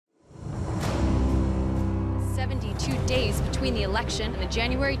72 days between the election and the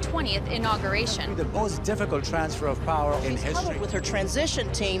January 20th inauguration. The most difficult transfer of power in history. With her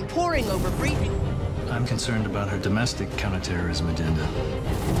transition team poring over briefing. I'm concerned about her domestic counterterrorism agenda.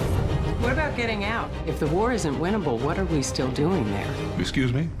 What about getting out? If the war isn't winnable, what are we still doing there?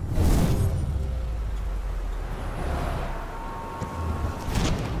 Excuse me?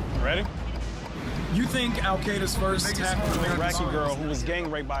 Ready? You think Al-Qaeda's first attack was The Iraqi girl who was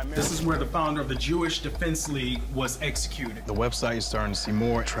gang raped by Americans. This is where the founder of the Jewish Defense League was executed. The website is starting to see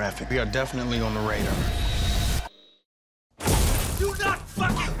more traffic. We are definitely on the radar. Do not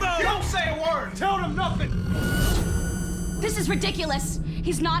fucking move! Don't say a word! Tell them nothing! This is ridiculous.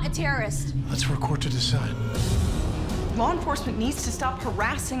 He's not a terrorist. That's for a court to decide. Law enforcement needs to stop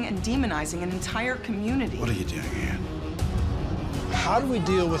harassing and demonizing an entire community. What are you doing here? How do we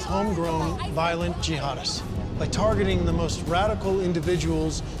deal with homegrown, violent jihadists? By targeting the most radical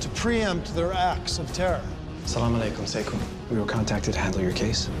individuals to preempt their acts of terror. Salam alaikum, Seikum. We were contacted to handle your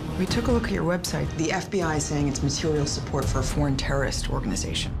case. We took a look at your website. The FBI is saying it's material support for a foreign terrorist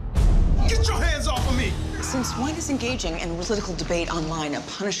organization. Get your hands off of me! Since when is engaging in political debate online a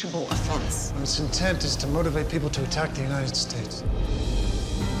punishable offense? Its intent is to motivate people to attack the United States.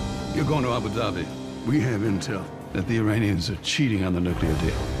 You're going to Abu Dhabi. We have intel that the Iranians are cheating on the nuclear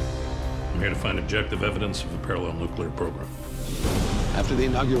deal. I'm here to find objective evidence of a parallel nuclear program. After the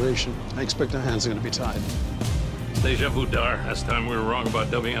inauguration, I expect our hands are going to be tied. Deja vu, Dar. Last time we were wrong about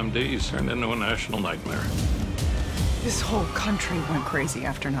WMDs turned into a national nightmare. This whole country went crazy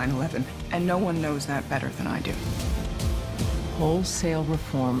after 9/11, and no one knows that better than I do. Wholesale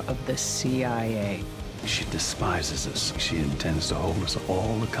reform of the CIA. She despises us. She intends to hold us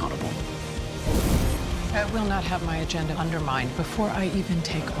all accountable. I will not have my agenda undermined before I even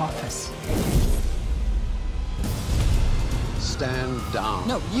take office. Stand down.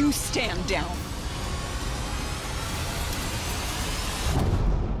 No, you stand down.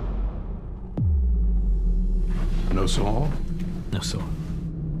 No Saul? No, Saul.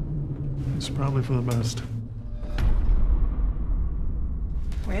 It's probably for the best.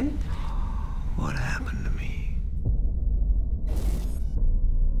 When? What happened to me?